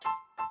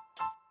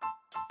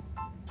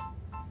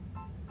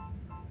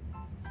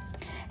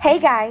Hey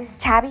guys,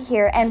 Tabby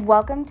here, and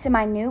welcome to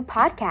my new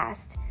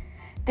podcast.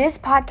 This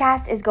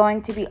podcast is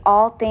going to be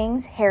all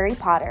things Harry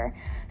Potter.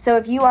 So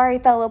if you are a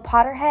fellow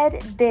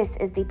Potterhead, this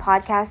is the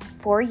podcast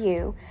for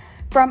you.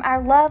 From our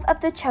love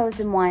of the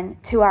Chosen One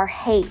to our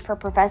hate for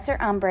Professor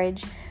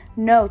Umbridge,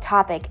 no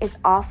topic is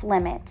off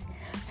limits.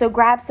 So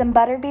grab some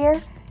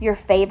butterbeer, your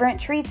favorite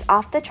treats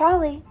off the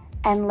trolley,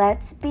 and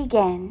let's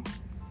begin.